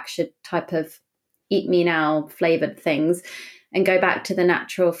 manufactured type of eat me now flavored things, and go back to the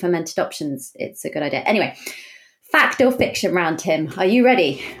natural fermented options, it's a good idea. Anyway, fact or fiction round, Tim. Are you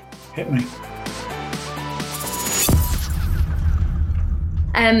ready? Hit me.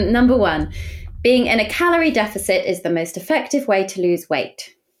 Number 1, being in a calorie deficit is the most effective way to lose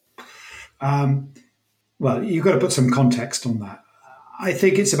weight. Well, you've got to put some context on that. I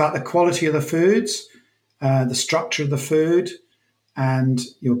think it's about the quality of the foods, the structure of the food, and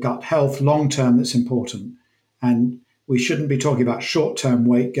your gut health long-term that's important. And we shouldn't be talking about short-term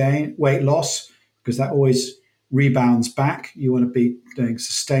weight loss, because that always rebounds back. You want to be doing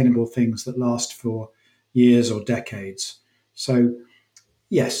sustainable things that last for years or decades. So,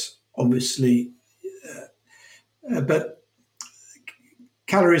 yes, obviously, but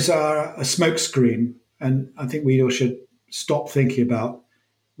calories are a smokescreen, and I think we all should stop thinking about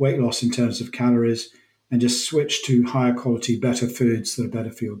weight loss in terms of calories and just switch to higher quality, better foods that are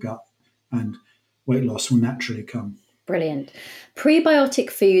better for your gut, and weight loss will naturally come. Brilliant. Prebiotic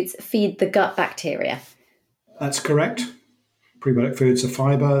foods feed the gut bacteria. That's correct. Prebiotic foods are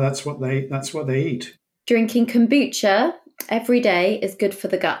fiber. That's what they eat. Drinking kombucha every day is good for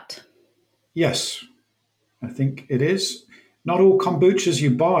the gut. Yes, I think it is. Not all kombuchas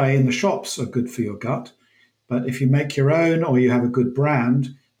you buy in the shops are good for your gut, but if you make your own, or you have a good brand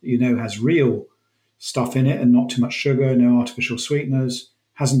that you know has real stuff in it and not too much sugar, no artificial sweeteners,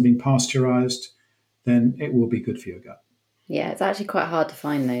 hasn't been pasteurized, then it will be good for your gut. Yeah, it's actually quite hard to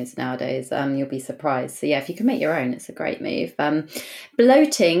find those nowadays. You'll be surprised. So yeah, if you can make your own, it's a great move.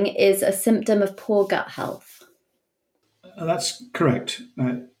 Bloating is a symptom of poor gut health. That's correct.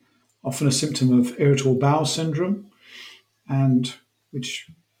 Often a symptom of irritable bowel syndrome, and which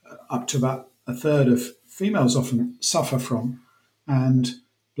up to about a third of females often suffer from, and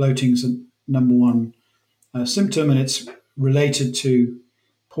bloating's a number one symptom, and it's related to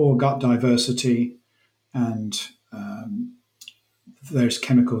poor gut diversity and those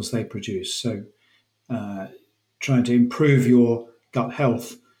chemicals they produce. So trying to improve your gut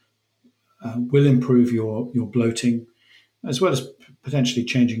health will improve your bloating, as well as potentially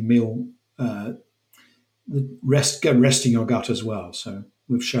changing meal, resting your gut as well. So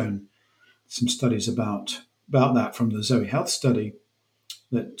we've shown some studies about that from the Zoe Health study,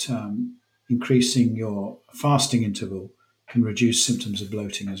 that increasing your fasting interval can reduce symptoms of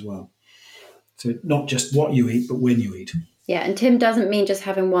bloating as well. So not just what you eat, but when you eat. Yeah, and Tim doesn't mean just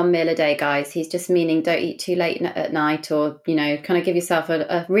having one meal a day, guys. He's just meaning don't eat too late at night, or, kind of give yourself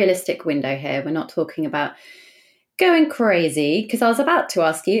a realistic window here. We're not talking about going crazy, because I was about to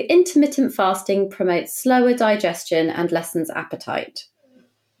ask you, intermittent fasting promotes slower digestion and lessens appetite.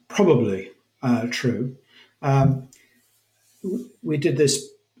 Probably true. We did this.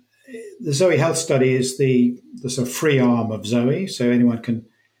 The Zoe Health study is the sort of free arm of Zoe, so anyone can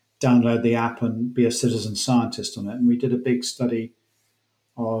download the app and be a citizen scientist on it. And we did a big study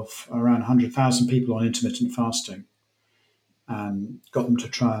of around 100,000 people on intermittent fasting, and got them to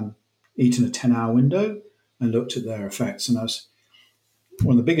try and eat in a 10-hour window, and looked at their effects. And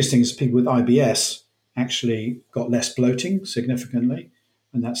one of the biggest things is people with IBS actually got less bloating significantly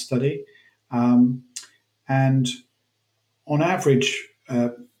in that study. And on average,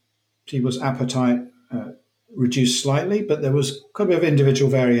 people's appetite reduced slightly, but there was quite a bit of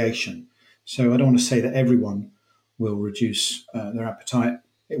individual variation. So I don't want to say that everyone will reduce their appetite.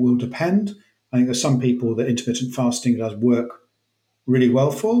 It will depend. I think there's some people that intermittent fasting does work really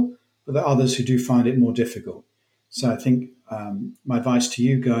well for, but there are others who do find it more difficult. So I think my advice to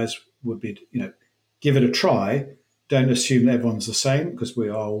you guys would be, give it a try. Don't assume that everyone's the same, because we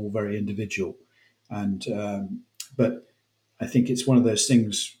are all very individual. And but I think it's one of those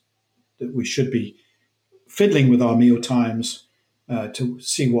things that we should be fiddling with our meal times to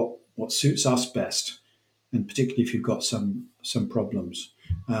see what suits us best, and particularly if you've got some problems.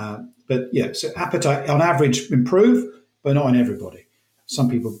 But yeah, so appetite on average improve, but not on everybody. Some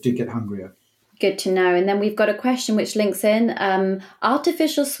people did get hungrier. Good to know. And then we've got a question which links in.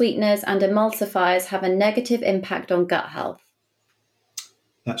 Artificial sweeteners and emulsifiers have a negative impact on gut health.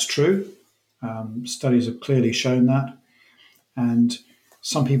 That's true. Studies have clearly shown that. And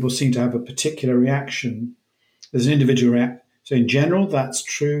some people seem to have a particular reaction. There's an individual reaction. So in general, that's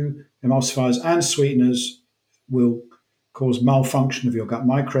true. Emulsifiers and sweeteners will cause malfunction of your gut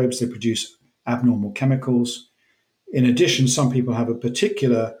microbes. They produce abnormal chemicals. In addition, some people have a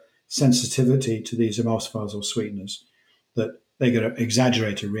particular sensitivity to these emulsifiers or sweeteners, that they get an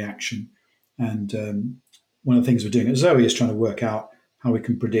exaggerated reaction. And one of the things we're doing at Zoe is trying to work out how we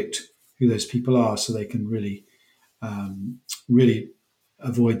can predict who those people are, so they can really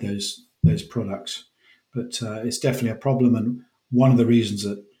avoid those products. But it's definitely a problem, and one of the reasons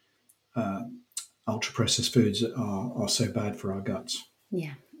that ultra processed foods are so bad for our guts.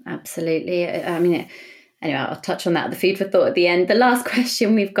 Yeah, absolutely. I mean, anyway, I'll touch on that, the food for thought at the end. The last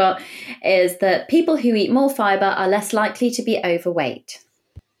question we've got is that people who eat more fibre are less likely to be overweight.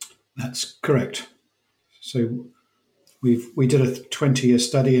 That's correct. So we did a 20-year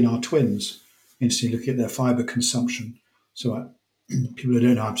study in our twins, instantly looking at their fibre consumption. So people who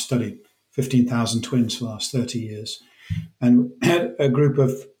don't know, I've studied 15,000 twins for the last 30 years. And had a group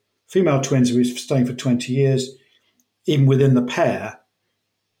of female twins who we were studying for 20 years. Even within the pair,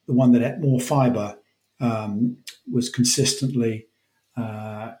 the one that ate more fibre was consistently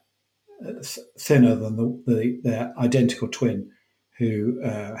thinner than their identical twin who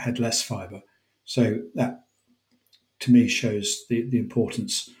had less fibre. So that, to me, shows the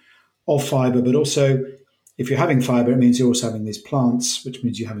importance of fibre. But also, if you're having fibre, it means you're also having these plants, which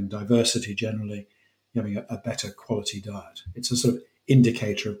means you're having diversity generally. You're having a better quality diet. It's a sort of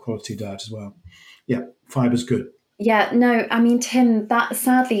indicator of quality diet as well. Yeah, fibre's good. Yeah, no, I mean, Tim, that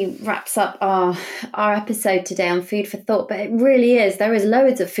sadly wraps up our episode today on Food for Thought, but it really is. There is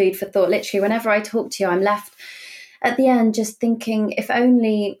loads of food for thought. Literally, whenever I talk to you, I'm left at the end just thinking, if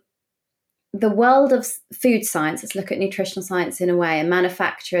only the world of food science, let's look at nutritional science in a way, and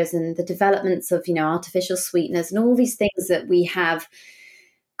manufacturers and the developments of, artificial sweeteners and all these things that we have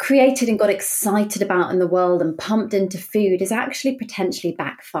created and got excited about in the world and pumped into food is actually potentially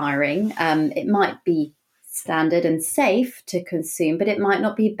backfiring. It might be standard and safe to consume, but it might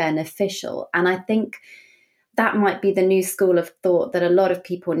not be beneficial. And I think that might be the new school of thought that a lot of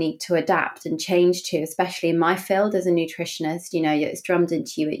people need to adapt and change to, especially in my field as a nutritionist. It's drummed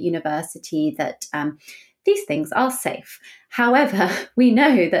into you at university that these things are safe. However, we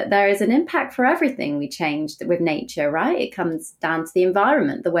know that there is an impact for everything we change with nature, right? It comes down to the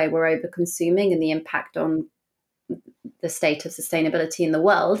environment, the way we're over-consuming and the impact on the state of sustainability in the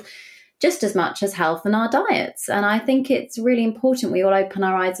world, just as much as health and our diets. And I think it's really important we all open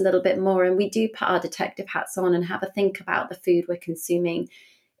our eyes a little bit more and we do put our detective hats on and have a think about the food we're consuming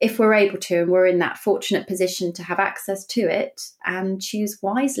if we're able to, and we're in that fortunate position to have access to it, and choose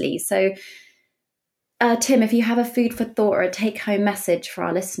wisely. So, Tim, if you have a food for thought or a take-home message for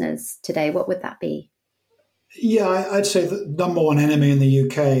our listeners today, what would that be? Yeah, I'd say the number one enemy in the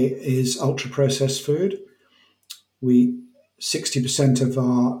UK is ultra-processed food. 60% of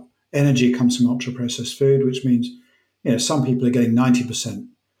our energy comes from ultra-processed food, which means, some people are getting 90%,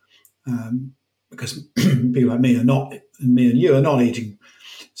 because people like me and you are not eating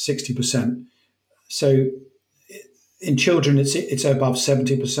 60%. So in children, it's above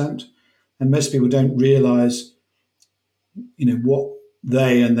 70%, and most people don't realise, what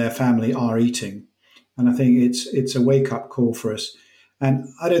they and their family are eating. And I think it's a wake-up call for us. And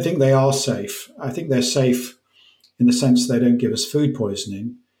I don't think they are safe. I think they're safe in the sense they don't give us food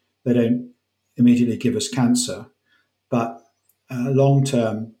poisoning, they don't immediately give us cancer, but long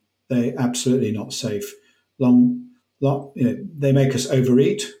term, they're absolutely not safe. They make us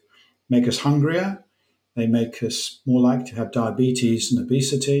overeat, make us hungrier, they make us more likely to have diabetes and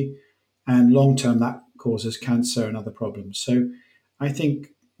obesity, and long term that causes cancer and other problems. So I think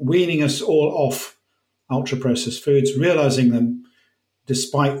weaning us all off ultra-processed foods, realizing them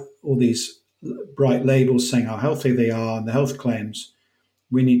despite all these bright labels saying how healthy they are and the health claims,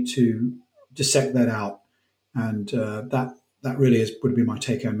 we need to dissect that out. And that really would be my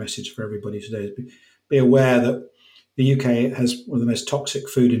take-home message for everybody today. Is be aware that the UK has one of the most toxic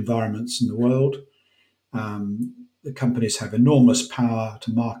food environments in the world. The companies have enormous power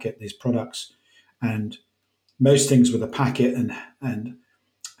to market these products, and most things with a packet and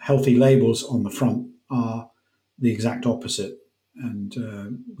healthy labels on the front are the exact opposite, and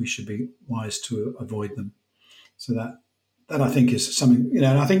we should be wise to avoid them. So that I think is something, and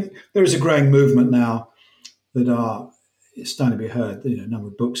I think there is a growing movement now that it's starting to be heard. A number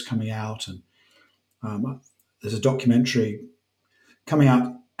of books coming out, and there's a documentary coming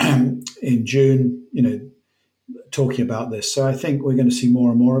out in June, talking about this. So I think we're going to see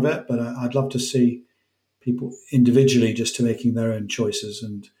more and more of it, but I'd love to see people individually just to making their own choices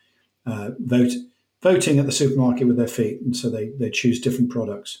and voting at the supermarket with their feet, and so they choose different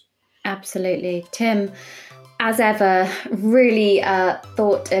products. Absolutely. Tim, as ever, really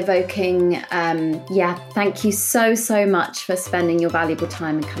thought-evoking. Thank you so much for spending your valuable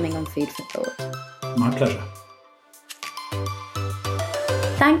time and coming on Food for Thought. My pleasure.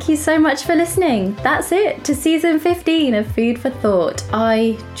 Thank you so much for listening. That's it to season 15 of Food for Thought.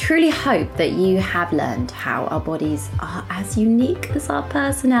 I truly hope that you have learned how our bodies are as unique as our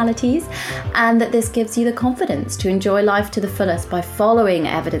personalities, and that this gives you the confidence to enjoy life to the fullest by following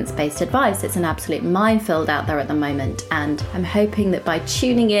evidence-based advice. It's an absolute minefield out there at the moment, and I'm hoping that by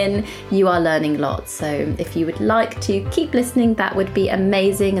tuning in, you are learning lots. So if you would like to keep listening, that would be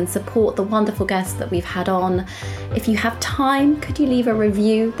amazing, and support the wonderful guests that we've had on. If you have time, could you leave a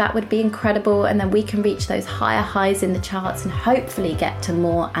review? That would be incredible, and then we can reach those higher highs in the charts and hopefully get to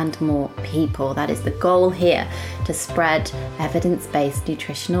more and more people. That is the goal here, to spread evidence-based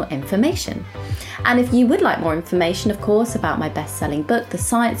nutritional information. And if you would like more information, of course, about my best-selling book, The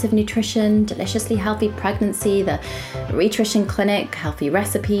Science of Nutrition, Deliciously Healthy Pregnancy, the Rhitrition Clinic, healthy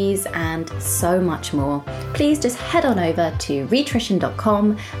recipes, and so much more, please just head on over to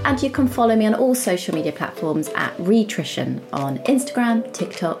rhitrition.com, and you can follow me on all social media platforms at Rhitrition on Instagram,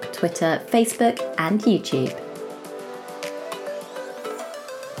 TikTok, Twitter, Facebook, and YouTube.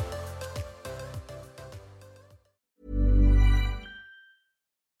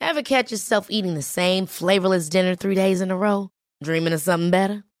 Ever catch yourself eating the same flavorless dinner 3 days in a row? Dreaming of something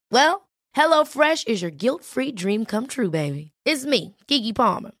better? Well, HelloFresh is your guilt-free dream come true, baby. It's me, Keke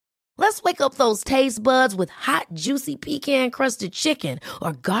Palmer. Let's wake up those taste buds with hot, juicy pecan-crusted chicken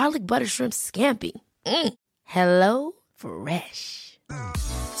or garlic butter shrimp scampi. Hello Fresh.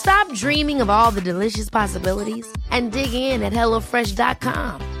 Stop dreaming of all the delicious possibilities and dig in at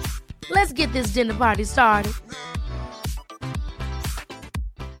HelloFresh.com. Let's get this dinner party started.